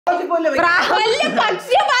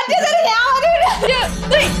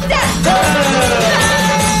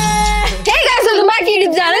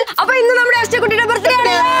അപ്പൊ ഇന്ന് നമ്മുടെ അഷ്ടക്കുട്ടിയുടെ ബർത്ത്ഡേ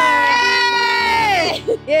ആണ്.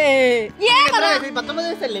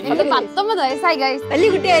 19 വയസ്സായി ഗൈസ്. വലിയ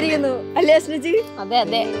കുട്ടിയായിരിക്കുന്നു അല്ലേ അശ്നജി? അതെ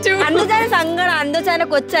അതെ. അന്തച്ചാന്റെ സങ്കടം, അന്തച്ചാന്റെ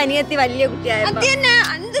കൊച്ചനിയത്തി വലിയ കുട്ടിയായിരുന്നു.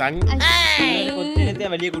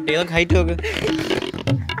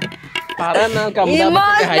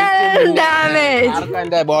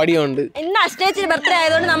 ബോഡി ഉണ്ട്. ഇന്ന് അഷ്ടേച്ചിയുടെ ബർത്ത്ഡേ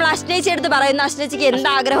ആയതുകൊണ്ട് നമ്മൾ അഷ്ടേച്ചി എടുത്ത് പറയുന്നു. അഷ്ടേച്ചിക്ക് എന്ത്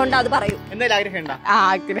ആഗ്രഹം ഉണ്ട് അത് പറയൂ.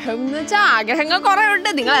 ആഗ്രഹം എന്ന് വെച്ചാൽ ആഗ്രഹങ്ങൾ കുറെ ഉണ്ട്.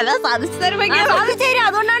 നിങ്ങൾ എല്ലാം സാധിച്ചു തരുമെങ്കിൽ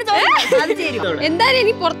അതുകൊണ്ടാണ് എന്തായാലും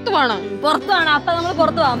ഇനി പുറത്തു പോകണം. അപ്പൊ നമ്മൾ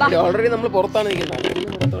പുറത്തു പോകാം. ഓൾറെഡി നമ്മൾ പുറത്താണ് നിൽക്കുന്നത്.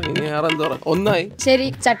 ഒന്നായി ശരി.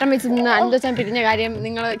 ചട്ടം വെച്ച് നിന്ന് അഞ്ചോച്ചാൻ പിരിഞ്ഞ കാര്യം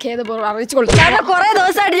നിങ്ങൾ ഖേദപൂർവ്വം അറിയിച്ചു കൊടുത്തു. കുറെ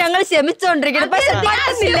ദിവസമായിട്ട് ഞങ്ങൾ ശ്രമിച്ചോണ്ടിരിക്കണം. പക്ഷെ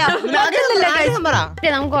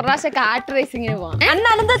നമുക്ക് ഒരു പ്രാവശ്യം കാട്ട് റേസിങ്ങിന് പോവാം.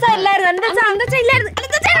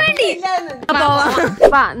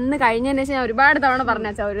 അപ്പൊ അന്ന് കഴിഞ്ഞതിന് ശേഷം ഞാൻ ഒരുപാട് തവണ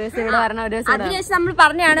പറഞ്ഞാ ഒരു ദിവസം ഇവിടെ വരണം, ഒരു ദിവസം അതിനുശേഷം നമ്മൾ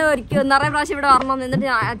പറഞ്ഞാണ് ഒരിക്കലും നിറയെ പ്രാവശ്യം ഇവിടെ വരണം. എന്നിട്ട്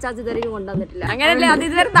അച്ചാച്ച ഇതുവരെ കൊണ്ടുവന്നിട്ടില്ല. അങ്ങനെയല്ലേ, അത്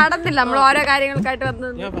ഇതുവരെ നടന്നില്ല. നമ്മൾ ഓരോ കാര്യങ്ങൾക്കായിട്ട്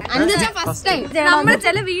വന്നത് ഫസ്റ്റ് ടൈം നമ്മൾ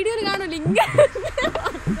ചില വീഡിയോയിൽ കാണും ലിങ്ക്.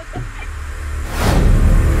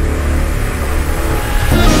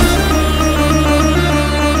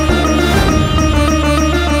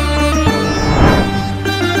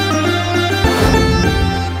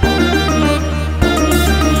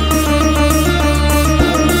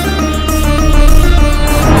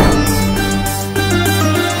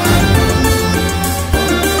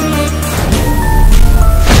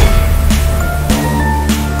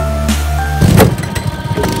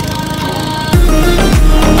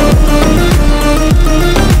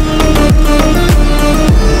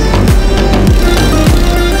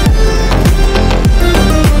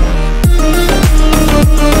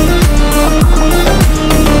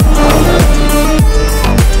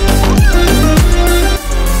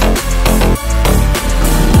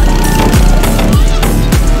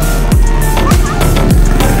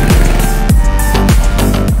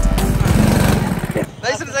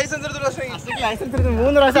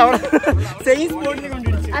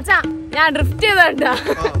 അച്ഛാ ഞാൻ ഡ്രിഫ്റ്റ് ചെയ്തോണ്ടാ.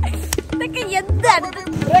 ഇതൊക്കെ എന്താണ്?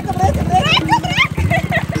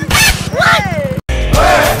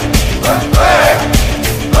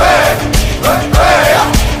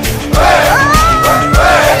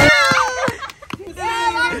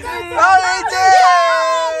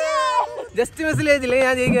 ജസ്റ്റ് മിസ്സിലേജില്ലേ,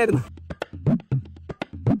 ഞാൻ ജയിക്കായിരുന്നു.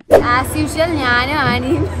 ആസ് യൂഷ്വൽ ഞാനും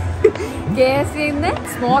ആനിയും KFC-ന്ന്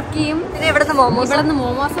സ്മോക്കിയും പിന്നെ ഇവിടുന്ന്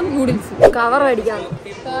മോമോസും നൂഡിൽസും കവർ മേടിക്കാം.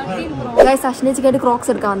 അശ്നേച്ചിക്കായിട്ട് ക്രോക്സ്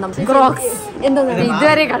എടുക്കാൻ വന്നു. ക്രോക്സ് എന്താ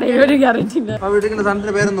ഇതുവരെ കടയിൽ കയറിയിട്ടില്ല.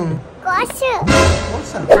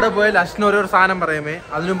 ഇവിടെ പോയാൽ അശ്ന ഓരോ സാധനം പറയുമേ,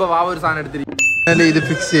 അതിനുമ്പോ വാവ ഒരു സാധനം എടുത്തിരിക്കും. ഇത്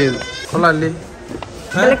ഫിക്സ് ചെയ്തു കൊള്ളാല്ലേ?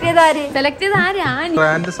 സെലക്ട് ചെയ്ത ആര്? ആനി.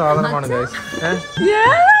 ബ്രാൻഡ് സാധനമാണ് ഗൈസ്.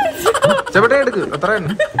 ചെറുട്ടെ എടുക്ക്. അത്ര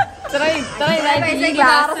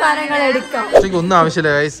ഒന്നും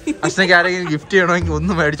ആവശ്യമില്ല ഗൈസ്. അശ്നയ്ക്ക് ആരെങ്കിലും ഗിഫ്റ്റ് ചെയ്യണമെങ്കിൽ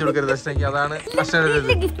ഒന്നും മേടിച്ചു കൊടുക്കരുത് അശ്നയ്ക്ക്. അതാണ് അശ്നയുടെ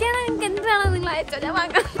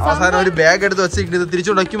അവസാനം ഒരു ബാഗ് എടുത്ത് വെച്ചിട്ട്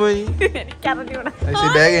തിരിച്ചു വയ്ക്കുമ്പോ ഈ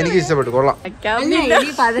ബാഗ് എനിക്ക് ഇഷ്ടപ്പെട്ടു. കൊള്ളാം.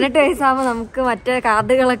 18 വയസ്സാകുമ്പോ നമുക്ക് മറ്റേ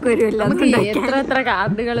കാർഡുകളൊക്കെ വരുമല്ലോ. എത്ര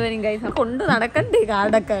കാർഡുകൾ വരും ഗൈസ്. കൊണ്ട് നടക്കണ്ടേ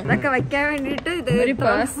കാർഡൊക്കെ? അതൊക്കെ വെക്കാൻ വേണ്ടിട്ട് ഒരു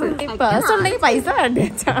പേഴ്സ് ഉണ്ടെങ്കിൽ പൈസ വേണ്ടേ?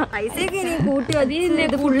 പൈസയൊക്കെ ഇനി കൂട്ടി അതിന്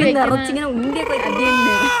ഇത് ഫുള്ളി നിറച്ചിങ്ങനെ ഉണ്ടിയൊക്കെ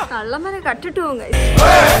കള്ളം വരെ കട്ടിട്ട് പോകും.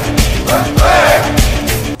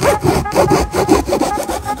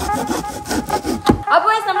 അപ്പൊ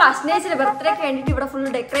നമ്മൾ അശ്നേച്ചിന്റെ ബർത്ത്ഡേക്ക് വേണ്ടിട്ട് ഇവിടെ ഫുള്ള്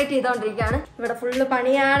ഡെക്കറേറ്റ് ചെയ്തോണ്ടിരിക്കുകയാണ്. ഇവിടെ ഫുള്ള്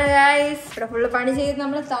പണിയാണ് ഗൈസ്. ഇവിടെ ഫുള്ള് പണി ചെയ്ത്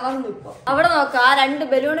നമ്മൾ തളർന്നു. ഇപ്പൊ അവിടെ നോക്കാം, ആ 2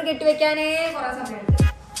 ബലൂണ് കെട്ടിവെക്കാനേ കുറെ സമയം.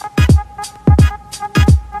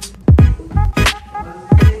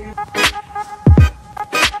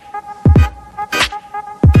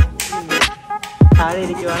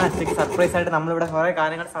 സർപ്രൈസ് ആയിട്ട് നമ്മളിവിടെ കുറെ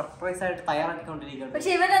കാര്യങ്ങൾ സർപ്രൈസ് ആയിട്ട് തയ്യാറാക്കിക്കൊണ്ടിരിക്കുകയാണ്. പക്ഷെ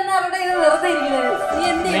ഇവരെന്താ അവിടെ ഇത് വെറുതെ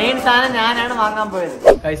ഇരിക്കുന്നത്? മെയിൻ സാധനം ഞാനാണ് വാങ്ങാൻ പോയത്.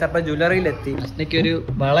 ഗൈസ് അപ്പൊ ജ്വല്ലറിയിലെത്തി. അശ്നയ്ക്ക് ഒരു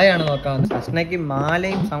വളയാണ് നോക്കാൻ. അശ്നയ്ക്ക്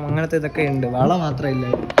മാലയും അങ്ങനത്തെ ഇതൊക്കെ ഉണ്ട്, വള മാത്രമില്ല.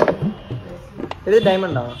 ഇത്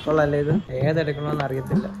ഡയമണ്ട് ആണോ? കൊള്ളാല്ലേ? ഇത് ഏതെടുക്കണമെന്ന്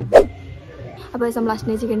അറിയത്തില്ല. അപ്പോൾ നമ്മൾ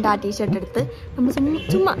അശ്നേച്ചിക്ക് ആ ടീഷർട്ട് എടുത്ത് നമ്മൾ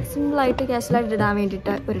ചുമ്മാ സിമ്പിളായിട്ട് കാഷ്വലായിട്ട് ഇടാൻ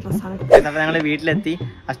വേണ്ടിയിട്ട് ഒരു ഡ്രസ്സാണ്. അപ്പോൾ ഞങ്ങൾ വീട്ടിലെത്തി.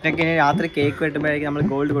 അശ്നയ്ക്ക് രാത്രി കേക്ക് വെട്ടുമ്പോഴേക്കും നമ്മൾ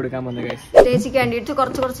ഗോൾഡ് കൊടുക്കാൻ വന്നു ഗൈസ്. ചേച്ചിക്ക് വേണ്ടിയിട്ട്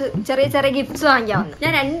കുറച്ച് ചെറിയ ചെറിയ ഗിഫ്റ്റ്സ് വാങ്ങിക്കാൻ വന്നു.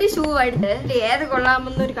 ഞാൻ 2 ഷൂ ആയിട്ട് ഏത്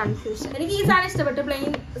കൊള്ളാമെന്നൊരു കൺഫ്യൂഷൻ. എനിക്ക് ഈ സാധനം ഇഷ്ടപ്പെട്ടു. പ്ലെയിൻ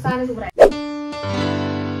സാധനം സൂപ്പറായി.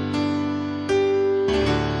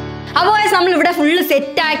 അപ്പോൾ നമ്മൾ ഇവിടെ ഫുള്ള്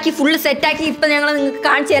സെറ്റാക്കി ഇപ്പൊ ഞങ്ങൾ നിങ്ങൾക്ക്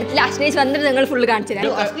കാണിച്ചു തരത്തില്ല. അശ്നേഷ് വന്നിട്ട് ഞങ്ങൾ ഫുള്ള് കാണിച്ചു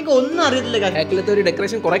തരാം. അശ്നയ്ക്ക് ഒന്നും അറിയത്തില്ല. ഒരു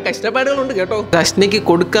ഡെക്കറേഷൻ കുറെ കഷ്ടപ്പാടുകളുണ്ട് കേട്ടോ. അശ്നയ്ക്ക്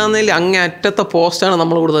കൊടുക്കാന്നതിൽ അങ്ങേ അറ്റത്തെ പോസ്റ്റാണ്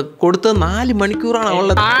നമ്മൾ കൊടുത്തത്. 4 മണിക്കൂറാണ്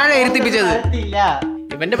അവളുടെ താഴെ ഇരുത്തിപ്പിച്ചത്.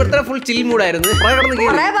 എന്റെ ബർത്ത്ഡേ ഫുൾ ചിൽ മൂഡായിരുന്നു.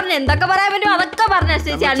 കൊറേ പറഞ്ഞു എന്തൊക്കെ പറയാൻ പറ്റും അതൊക്കെ പറഞ്ഞു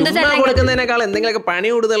ചേച്ചി. കൊടുക്കുന്നതിനേക്കാൾ എന്തെങ്കിലുമൊക്കെ പണി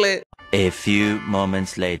കൂടുതല്. A few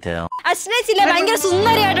moments later. അശ്നേച്ചില്ലേ ഭയങ്കര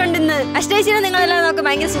സുന്ദരിയായിട്ടുണ്ട് ഇന്ന്. അശ്നേച്ചിനെ നിങ്ങളെല്ലാം നോക്ക്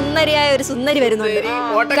ഭയങ്കര സുന്ദരിയായ ഒരു സുന്ദരി വരുന്നുണ്ട്.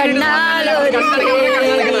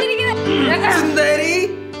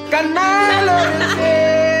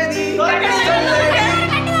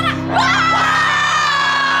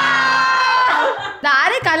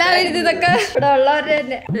 കലാവിരുദ്ധ ഇതൊക്കെ ഇവിടെ ഉള്ളവര്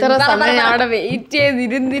തന്നെ ഇത്ര സമയം അവിടെ വെയിറ്റ് ചെയ്ത്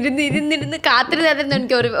ഇരുന്നിരുന്ന് കാത്തിരുന്നായിരുന്നു.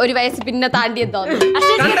 എനിക്ക് ഒരു വയസ്സ് പിന്നെ താണ്ടിയെന്ന് തോന്നുന്നു.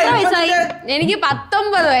 എനിക്ക്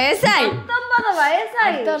 19 വയസ്സായി.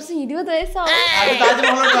 20 വയസ്സാവും.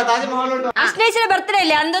 അശ്നേച്ചിയുടെ ബർത്ത്ഡേ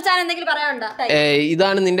അല്ലേ? അന്തോച്ചാൻ എന്തെങ്കിലും പറയാനുണ്ടോ?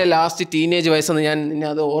 ഇതാണ് നിന്റെ ലാസ്റ്റ് ടീനേജ് വയസ്സെന്ന് ഞാൻ നിന്നെ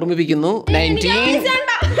അത് ഓർമ്മിപ്പിക്കുന്നു. 19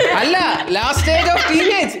 അല്ല, ലാസ്റ്റ് സ്റ്റേജ്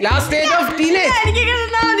ഓഫ് ടീനേജ്.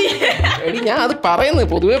 എടി ഞാൻ അത് പറയുന്നത്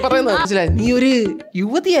പൊതുവെ പറയുന്നത് മനസ്സിലായി. നീ ഒരു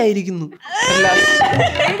യുവതിയായിരിക്കുന്നു.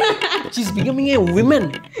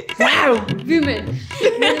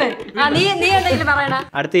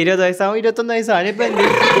 അടുത്ത 20 വയസ്സാവും, 21 വയസ്സാവും.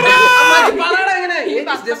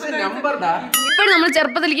 ഇപ്പോഴും നമ്മൾ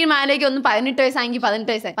ചെറുപ്പത്തിലേക്ക് മാലേക്ക് ഒന്ന് 18 വയസ്സാണെങ്കിൽ 18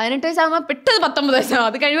 വയസ്സായി. 18 വയസ്സാകുമ്പോ പെട്ടെന്ന് 19 വയസ്സാവും.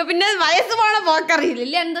 അത് കഴിയുമ്പോ പിന്നെ വയസ്സ് പോണ പോക്കറിയില്ല.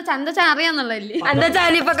 ഇല്ലേ എന്താ അറിയാന്നുള്ളല്ലേ?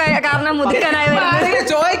 അന്തോച്ചാൻ ഇപ്പൊ കാരണം മുതുക്കാനായി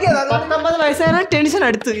 19 വയസ്സായ ടെൻഷൻ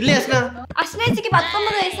അടുത്ത് ഇല്ലേ അശ്ന? അശ്നേച്ചിക്ക്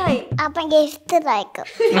 19 വയസ്സായി.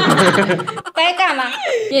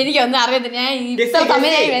 എനിക്കൊന്നും അറിയത്തില്ല. ഞാൻ ഇത്ര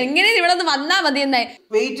സമയം എങ്ങനെ ഇവിടെ ഒന്ന് വന്നാ മതി എന്നായി.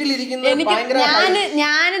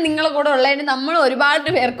 ഞാൻ നിങ്ങളെ കൂടെ ഉള്ളതിന് നമ്മൾ ഒരുപാട്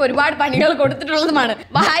പേർക്ക് ഒരുപാട് പണികൾ കൊടുത്തിട്ടുള്ളതുമാണ്.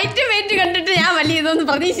 ഹൈറ്റ് വെയിറ്റ് കണ്ടിട്ട് ഞാൻ വലിയ ഇതൊന്നും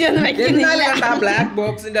പ്രതീക്ഷിച്ചൊന്നും വെക്കുന്നില്ല. ബ്ലാക്ക്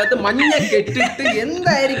ബോക്സിന്റെ അകത്ത് മഞ്ഞ കെട്ടിട്ട്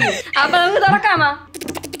എന്തായിരിക്കും. അപ്പൊ നമുക്ക് തുറക്കാമോ?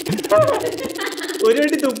 ഒരു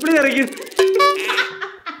വേണ്ടി തുപ്പി ഇറങ്ങി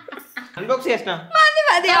അൺബോക്സ് ചെയ്യണം.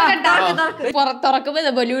 തുറക്കുമ്പോ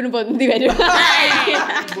ബലൂൺ പൊന്തി വരും.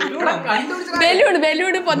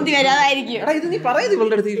 ബലൂൺ പൊന്തി വരും. അതായിരിക്കും. ഇത് നീ പറയുന്നത്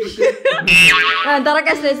ഇവളുടെ അടുത്ത്.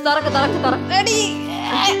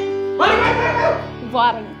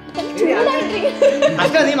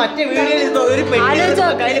 നീ മറ്റേ വീഡിയോയിൽ ഒരു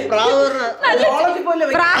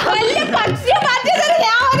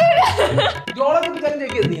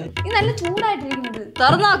നല്ല ചൂടായിട്ടിരിക്കുന്നത്.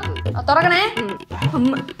 തുറന്നോക്ക്. തുറക്കണേ.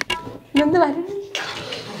 എന്ത് വരും?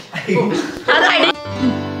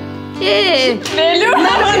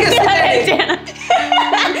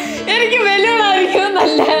 എനിക്ക് ബലൂണായിരിക്കും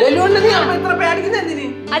നല്ല.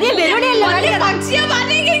 അതേ ബലൂണല്ല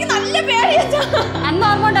നല്ല പേടിയാ.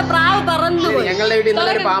 അന്നോർമ്മ പ്രാവ് പറന്നു. ഞങ്ങളുടെ വീട്ടിൽ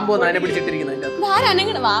ഇന്നലെ ഒരു പാമ്പ് വന്ന് അതിനെ പിടിച്ചിട്ടിരിക്കുന്നത്.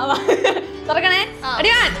 വാ തുറക്കണേ.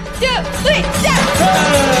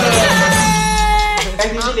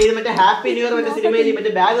 മറ്റേ ഹാപ്പി ന്യൂ ഇയർ മറ്റേ സിനിമയിൽ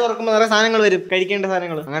മറ്റേ ബാഗ് തുറക്കുമ്പോൾ നിറയെ സാധനങ്ങൾ വരും, കഴിക്കേണ്ട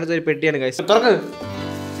സാധനങ്ങൾ. അങ്ങനത്തെ ഒരു പെട്ടിയാണ് ഗൈസ്. തുറക്ക്.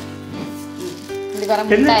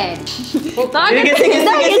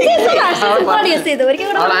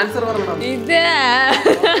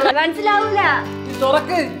 മനസ്സിലാവൂല.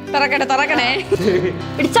 തുറക്കണേ.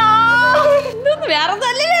 വേറെ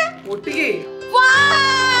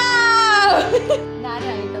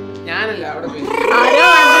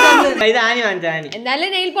എന്നാലും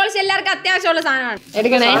നെയിൽ പോളിഷ് എല്ലാവർക്കും അത്യാവശ്യമുള്ള സാധനമാണ്.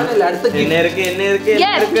 എടുക്കണേ.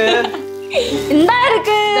 എന്താ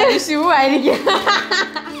ഷൂ ആയിരിക്കും.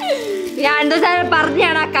 ഞാൻ എന്താ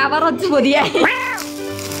പറഞ്ഞാണ് ആ കവർ വെച്ച് പൊതിയായി.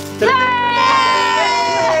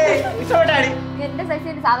 എന്റെ സൈസ്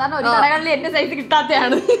സാധാരണ ഒരു കടകളിൽ എന്റെ സൈസ്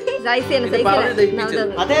കിട്ടാത്തതാണ്.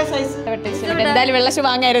 എന്തായാലും വെള്ള ഷൂ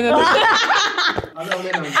വാങ്ങായിരുന്നു.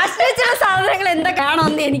 അശ്നേച്ചിയുടെ സാധനങ്ങൾ എന്താ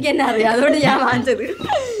കാണുമെന്ന് എനിക്ക് തന്നെ അറിയാം. അതുകൊണ്ട് ഞാൻ വാങ്ങിച്ചത്.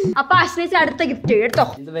 അപ്പൊ അശ്നേച്ചി അടുത്ത ഗിഫ്റ്റ് കേട്ടോ.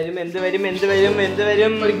 എന്ത് വരും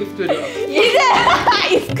ഒരു ഗിഫ്റ്റ് വരും.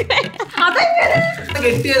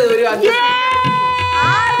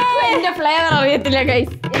 എന്റെ ഫ്ലേവർ അറിയത്തില്ല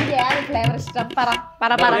ഗൈസ്. എനിക്ക് ഏത് ഫ്ലേവർ ഇഷ്ടം?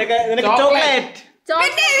 ചോക്ലേറ്റ്.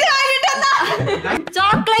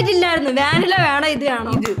 ചോക്ലേറ്റ് ഇല്ലായിരുന്നു. വാനില വേണം. ഇത്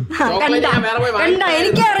കാണോ? കണ്ട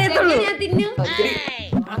എനിക്ക് അറിയത്തുള്ളൂ.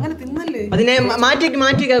 അങ്ങനെ തിന്നല്ലേ? അതിനെ മാറ്റി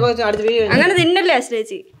അങ്ങനെ തിന്നല്ലേ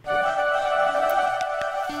അശ്നേച്ചി?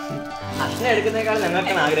 അശ്ന എടുക്കുന്നേക്കാൾ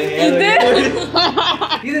ഞങ്ങൾക്കാണ് ആഗ്രഹം.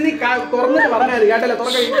 ഇത് നീ തുറന്നിട്ട് പറഞ്ഞാൽ കേട്ടല്ലോ.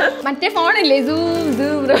 മറ്റേ ഫോണില്ലേ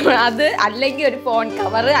അത്, അല്ലെങ്കിൽ ഒരു ഫോൺ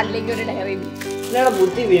കവർ, അല്ലെങ്കിൽ ഒരു ഡയറി.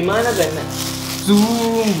 ബുദ്ധി വിമാനം തന്നെ.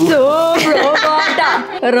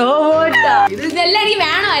 ഇതെല്ലാം എനിക്ക്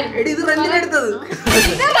വേണമായിരുന്നു.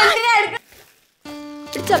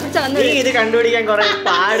 ഇത് കണ്ടുപിടിക്കാൻ കുറെ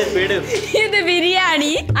പാടുപെടും. ഇത്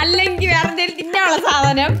ബിരിയാണി അല്ലെങ്കിൽ വേറെ എന്തെങ്കിലും തിന്നാനുള്ള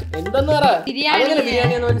സാധനം. ബിരിയാണി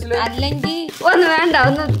അല്ലെങ്കിൽ ഒന്ന് വേണ്ട.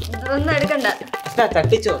 ഒന്നും എടുക്കണ്ട.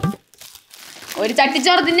 ചട്ടിച്ചോ ഒരു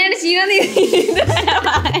ചട്ടിച്ചോറ് തിന്നാണ് ശീലം.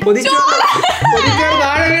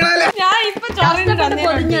 ഞാൻ ഇപ്പൊ ചോറിന്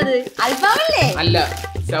പൊതിഞ്ഞത് അൽഫാമല്ലേ? അല്ല,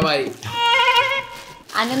 ശവായി.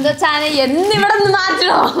 അനന്തച്ചാനെ എന്നിവിടെ നിന്ന്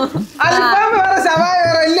മാറ്റണോ?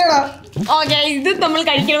 ഓക്കെ, ഇത് നമ്മൾ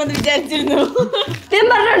കഴിക്കണമെന്ന് വിചാരിച്ചിരുന്നു. ഞാൻ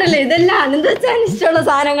പറഞ്ഞോണ്ടല്ലേ ഇതെല്ലാം അനന്തച്ചാൻ ഇഷ്ടമുള്ള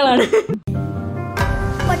സാധനങ്ങളാണ്.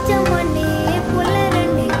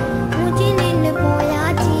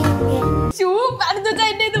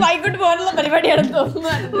 വൈകിട്ട് പോകാനുള്ള പരിപാടിയാണ്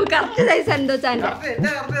തോന്നുന്നു. Correct size അനന്തച്ചാന്റെ.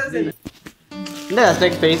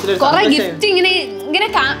 കൊറേ ഗിഫ്റ്റ് ഇങ്ങനെ ഇങ്ങനെ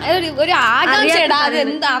ഒരു ആകാംക്ഷ ഇടാതെ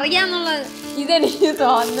എന്താ അറിയാന്നുള്ളത് ഇതെനിക്ക്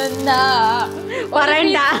തോന്നുന്ന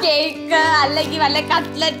കേക്ക് അല്ലെങ്കിൽ വല്ല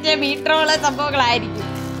കട്ട്ലറ്റ് മീറ്ററോള് സംഭവങ്ങളായിരിക്കും.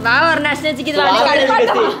 വാ പറഞ്ഞ അശ്നച്ചിക്ക്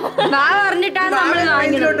വാ പറഞ്ഞിട്ടാണ് നമ്മള്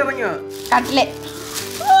കട്ട്ലറ്റ്.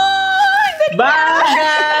 വാ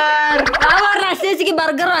പറഞ്ഞ അശ്നച്ചിക്ക്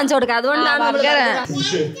ബർഗർ വാങ്ങിച്ചു കൊടുക്കാം. അതുകൊണ്ടാണ്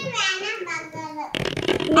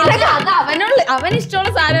അവന് ഇഷ്ടമുള്ള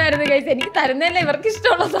സാധനമായിരുന്നു ഗൈസ്. എനിക്ക് തരുന്നതല്ല ഇവർക്ക്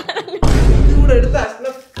ഇഷ്ടമുള്ള സാധനം.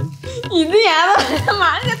 ഇത് ഞാൻ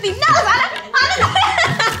തിന്നാ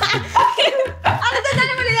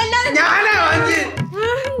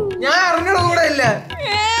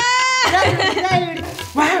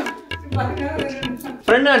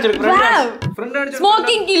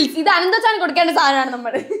സ്മോക്കിംഗ് കിൽസ്. ഇത് അനന്തച്ചാൻ കൊടുക്കേണ്ട സാധനമാണ്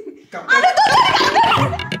നമ്മള്.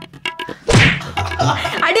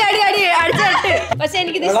 അടി അടി അടി അടിച്ചിട്ട്. പക്ഷെ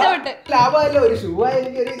എനിക്കിത് ഇഷ്ടപ്പെട്ട്. ലാഭമല്ല, ഒരു ഷൂ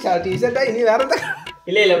ആയിരിക്കും, ഒരു ടീഷർട്ടാ. ഇനി വേറെ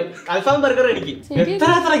ഇല്ല അൽഫാം ബർഗർ അടിക്കും.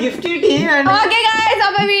 എത്ര ഗിഫ്റ്റ് കിട്ടി. ഓക്കേ ഗയ്സ്,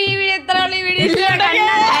 അപ്പോൾ ഈ വീഡിയോ എത്ര ഉള്ള ഈ വീഡിയോ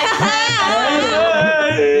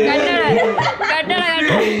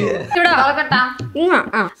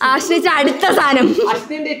ആശ്രയിച്ച അടുത്ത സാധനം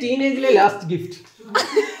അശ്നിന്റെ ടീനേജിലെ ലാസ്റ്റ് ഗിഫ്റ്റ്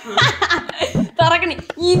തുറക്കണി.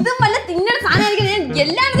 ഇതും വല്ല തിന്നണ സാധനം ഞാൻ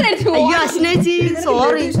എല്ലാത്തിനും അടിച്ചു. അശ്നേച്ചി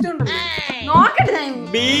സോറി. നോക്കട്ടെ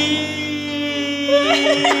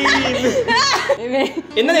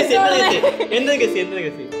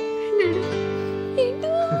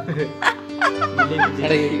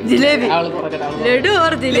ജിലേബി. ലഡു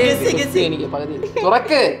ഓർ ജിലേബി. എനിക്ക് പകുതി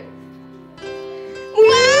തുറക്ക്.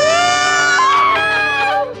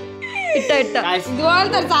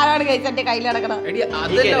 ഇതുപോലത്തെ ഒരു സാധനമാണ് കഴിച്ച് എന്റെ കയ്യിൽ നടക്കണം.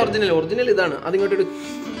 അതല്ല ഒറിജിനൽ. ഒറിജിനൽ ഇതാണ്. അതിങ്ങോട്ട്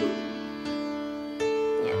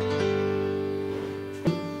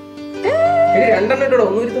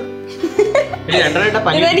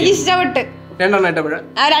ഇതെനിക്ക് ഇഷ്ടപ്പെട്ട്. രണ്ടെണ്ണം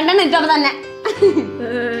ഇട്ടപ്പോ തന്നെ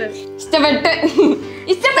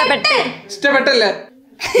ഇഷ്ടപ്പെട്ടല്ലേ?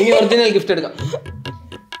 ഇനി ഒറിജിനൽ ഗിഫ്റ്റ് എടുക്കാം.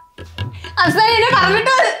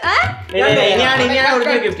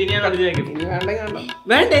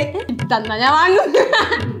 വേണ്ടേ തന്നാ ഞാൻ വാങ്ങും.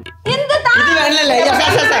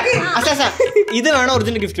 ഇത് വേണോ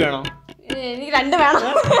ഒറിജിനൽ ഗിഫ്റ്റ് വേണോ? എനിക്ക് രണ്ട് വേണം.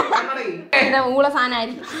 ഊള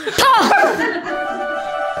സാധനമായിരിക്കും.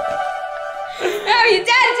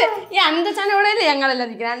 വിചാരിച്ച് ഈ അന്തച്ചാനോടെയല്ലേ ഞങ്ങളെല്ലാം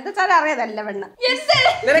നിൽക്കുന്നത്. അന്തച്ചാൻ അറിയാതല്ല പെണ്ണ.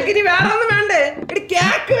 നിനക്കിനി വേറെ ഒന്നും വേണ്ടേ?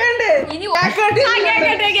 കേക്ക് വേണ്ടേ?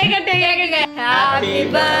 Happy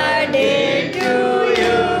birthday to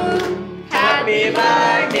you. Happy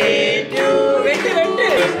birthday to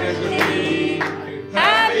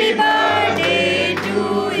happy birthday to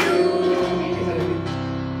you.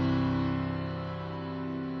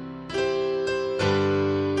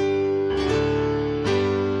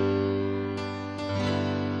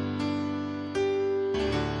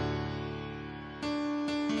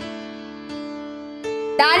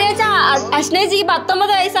 അശ്നേച്ചിക്ക്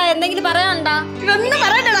 19 വയസ്സായ എന്തെങ്കിലും പറയാനുണ്ടോ? ഇതൊന്നും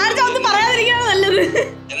പറയണ്ട. ഒന്നും പറയാതിരിക്കാണ് നല്ലത്.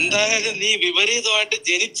 എന്തായാലും നീ വിപരീതമായിട്ട്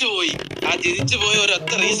ജനിച്ചു പോയി. ആ ജനിച്ചു പോയ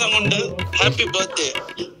ഒരൊറ്റ റീസൺ കൊണ്ട് ഹാപ്പി ബർത്ത്ഡേ.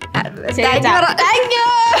 Thank you.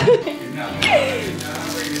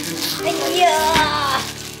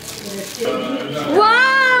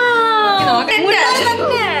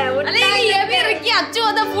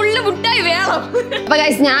 അപ്പൊ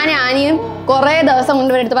ഗൈസ്, ഞാൻ ആനിയും കൊറേ ദിവസം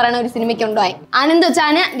കൊണ്ട് എടുത്ത് പറയുന്ന ഒരു സിനിമയ്ക്ക് കൊണ്ടുപോയി.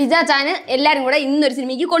 അനന്തച്ചാന് ലിജാച്ചാന് എല്ലാരും കൂടെ ഇന്നൊരു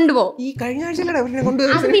സിനിമയ്ക്ക് കൊണ്ടുപോകും. ഈ കഴിഞ്ഞ ആഴ്ച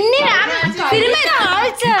പിന്നെ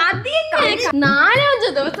 4-5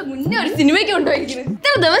 ദിവസം മുന്നേ ഒരു സിനിമയ്ക്ക് കൊണ്ടുപോയിരിക്കുന്നു.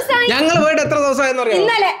 ഇത്ര ദിവസമായി. ഞങ്ങൾ പോയിട്ട് എത്ര ദിവസമായെന്ന് അറിയാം?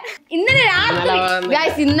 ഇന്നലെ രാത്രി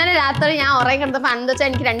ഗൈസ്, ഇന്നലെ രാത്രി ഞാൻ ഉറങ്ങി കിടന്നപ്പോ അനന്തച്ചാൻ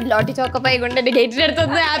എനിക്ക് 2 ലോട്ടി ചോക്കപ്പായി കൊണ്ട് എന്റെ ഗേറ്റിന്റെ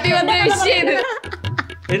അടുത്ത് ഹാപ്പി വന്ന് വിഷ് ചെയ്ത്.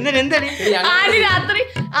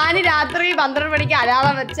 ആനി രാത്രി 12 മണിക്ക്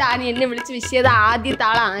അലാറം വെച്ച ആനി എന്നെ വിളിച്ച് വിഷ് ചെയ്ത ആദ്യത്തെ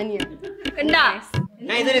ആള് ആനിയാണ്. കണ്ടാ?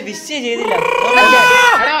 ഞാൻ ഇതൊരു വിഷ് ചെയ്തില്ല.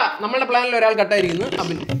 നമ്മളുടെ പ്ലാനിൽ ഒരാൾ കട്ടായിരിക്കുന്നു.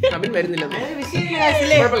 അബിൻ വരുന്നില്ല.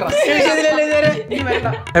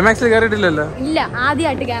 കയറിയിട്ടില്ലല്ലോ. ഇല്ല,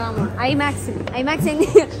 ആദ്യമായിട്ട് കാണാൻ ഐമാക്സ്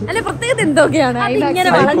അല്ല പ്രത്യേകത എന്തൊക്കെയാണ്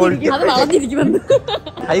അത് വളഞ്ഞിരിക്കുന്നത്.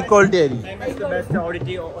 ഹൈ ക്വാളിറ്റി ആയിരിക്കും.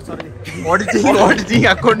 ഓഡിറ്റിംഗ്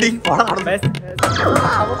അക്കൗണ്ടിങ്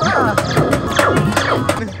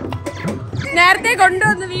നേരത്തെ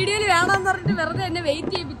കൊണ്ടുവന്ന് വീഡിയോയിൽ വേണമെന്ന് പറഞ്ഞിട്ട് വെറുതെ എന്നെ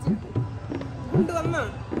വെയിറ്റ് ചെയ്യിപ്പിച്ചു.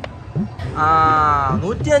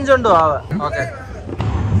 105 ഉണ്ടോ? ഓക്കെ.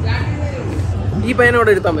 ഈ പയ്യനോട്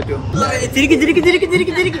എടുത്താൻ പറ്റുമോ? ചിരിക്ക് ചിരിക്ക് ചിരിക്ക്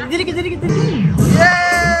ചിരിക്ക് ചിരിക്ക് ചിരിക്ക് ചിരിക്ക് ചിരിക്ക്.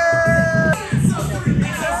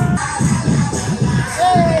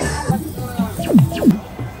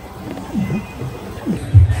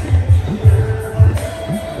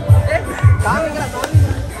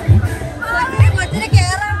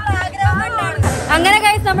 അങ്ങനെ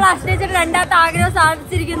കഴിച്ച് നമ്മൾ അശ്നേച്ചിയുടെ രണ്ടാമത്തെ ആഗ്രഹം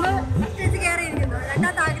സാധിച്ചിരിക്കുന്നു. അശ്നേച്ചി കയറിയിരിക്കുന്നു.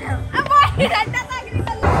 രണ്ടാമത്തെ ആഗ്രഹം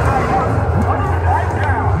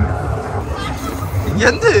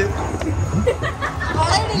എന്ത്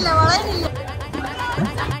വളയണില്ല വളയണില്ല.